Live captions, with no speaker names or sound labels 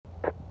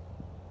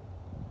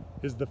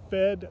Is the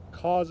Fed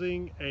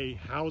causing a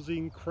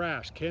housing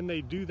crash? Can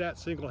they do that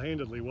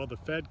single-handedly? Well, the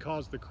Fed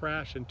caused the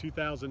crash in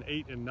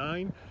 2008 and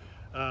 9.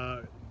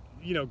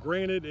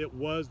 Granted, it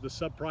was the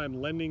subprime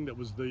lending that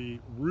was the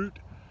root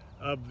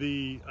of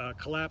the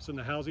collapse in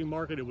the housing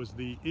market. It was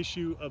the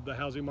issue of the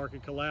housing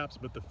market collapse,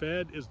 but the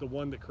Fed is the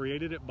one that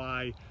created it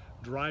by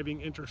driving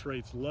interest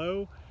rates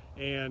low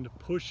and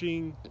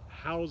pushing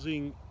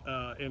housing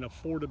and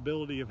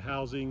affordability of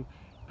housing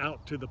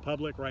out to the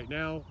public. Right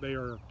now, they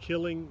are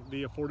killing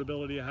the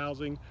affordability of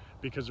housing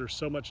because there's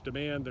so much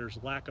demand.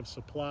 There's lack of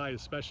supply,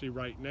 especially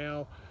right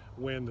now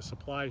when the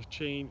supply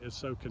chain is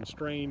so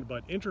constrained.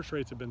 But interest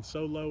rates have been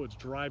so low, it's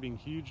driving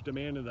huge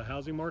demand in the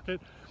housing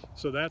market.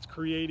 So that's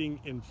creating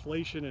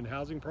inflation in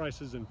housing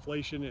prices,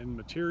 inflation in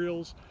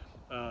materials,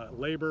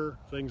 labor,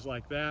 things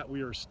like that.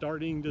 We are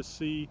starting to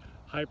see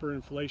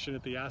hyperinflation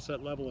at the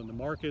asset level in the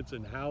markets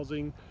and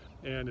housing,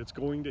 and it's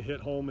going to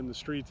hit home in the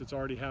streets. It's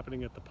already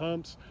happening at the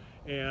pumps.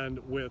 And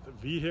with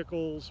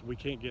vehicles, we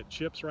can't get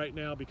chips right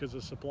now because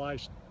of supply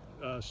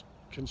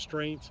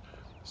constraints.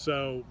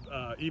 So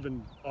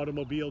even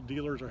automobile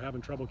dealers are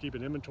having trouble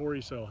keeping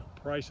inventory, so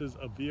prices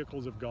of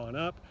vehicles have gone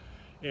up,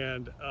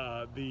 and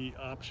the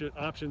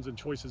options and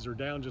choices are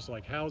down, just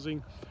like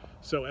housing.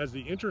 So as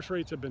the interest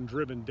rates have been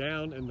driven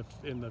down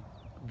and the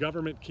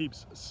government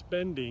keeps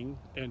spending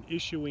and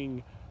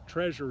issuing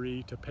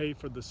treasury to pay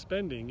for the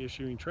spending,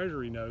 issuing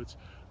treasury notes,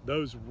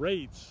 those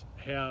rates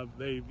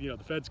the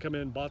Fed's come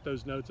in, bought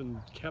those notes and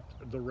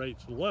kept the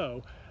rates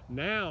low.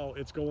 Now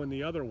it's going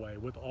the other way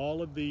with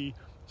all of the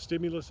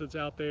stimulus that's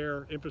out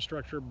there,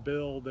 infrastructure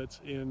bill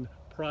that's in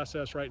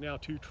process right now,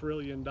 $2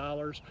 trillion.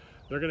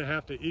 They're going to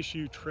have to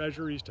issue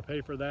treasuries to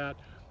pay for that.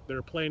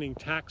 They're planning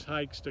tax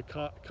hikes to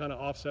kind of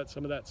offset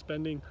some of that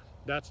spending.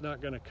 That's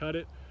not going to cut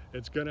it.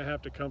 It's going to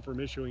have to come from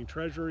issuing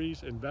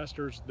treasuries.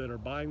 Investors that are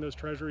buying those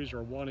treasuries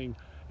are wanting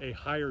a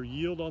higher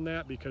yield on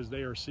that because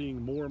they are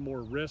seeing more and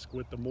more risk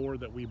with the more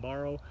that we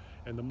borrow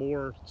and the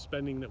more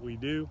spending that we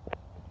do.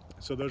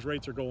 So those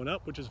rates are going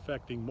up, which is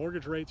affecting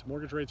mortgage rates.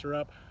 Mortgage rates are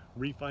up.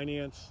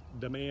 Refinance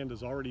demand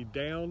is already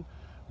down,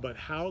 but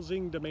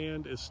housing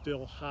demand is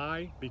still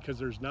high because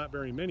there's not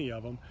very many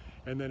of them.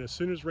 And then as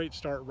soon as rates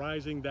start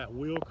rising, that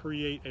will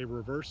create a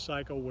reverse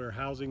cycle where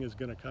housing is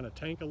going to kind of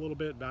tank a little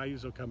bit,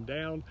 values will come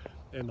down,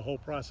 and the whole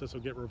process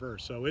will get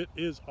reversed. So it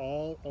is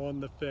all on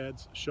the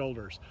Fed's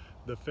shoulders.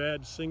 The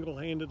Fed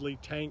single-handedly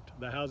tanked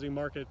the housing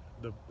market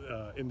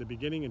in the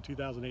beginning in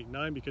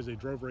 2008-9 because they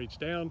drove rates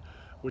down,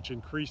 which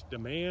increased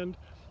demand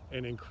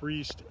and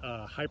increased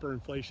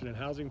hyperinflation in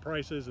housing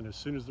prices. And as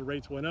soon as the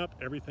rates went up,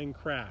 everything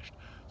crashed.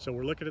 So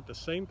we're looking at the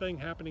same thing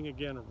happening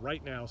again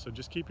right now. So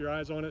just keep your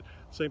eyes on it.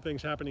 Same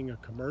thing's happening in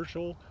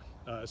commercial,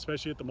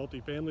 especially at the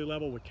multifamily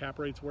level with cap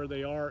rates where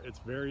they are. It's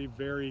very,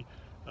 very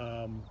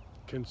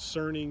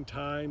concerning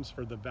times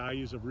for the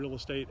values of real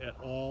estate at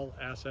all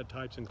asset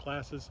types and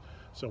classes.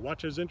 So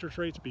watch those interest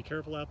rates, be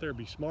careful out there,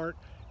 be smart,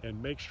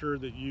 and make sure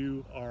that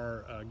you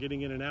are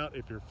getting in and out.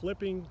 If you're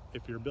flipping,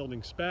 if you're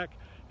building spec,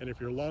 and if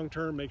you're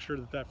long-term, make sure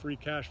that that free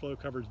cash flow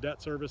covers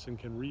debt service and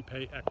can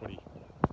repay equity.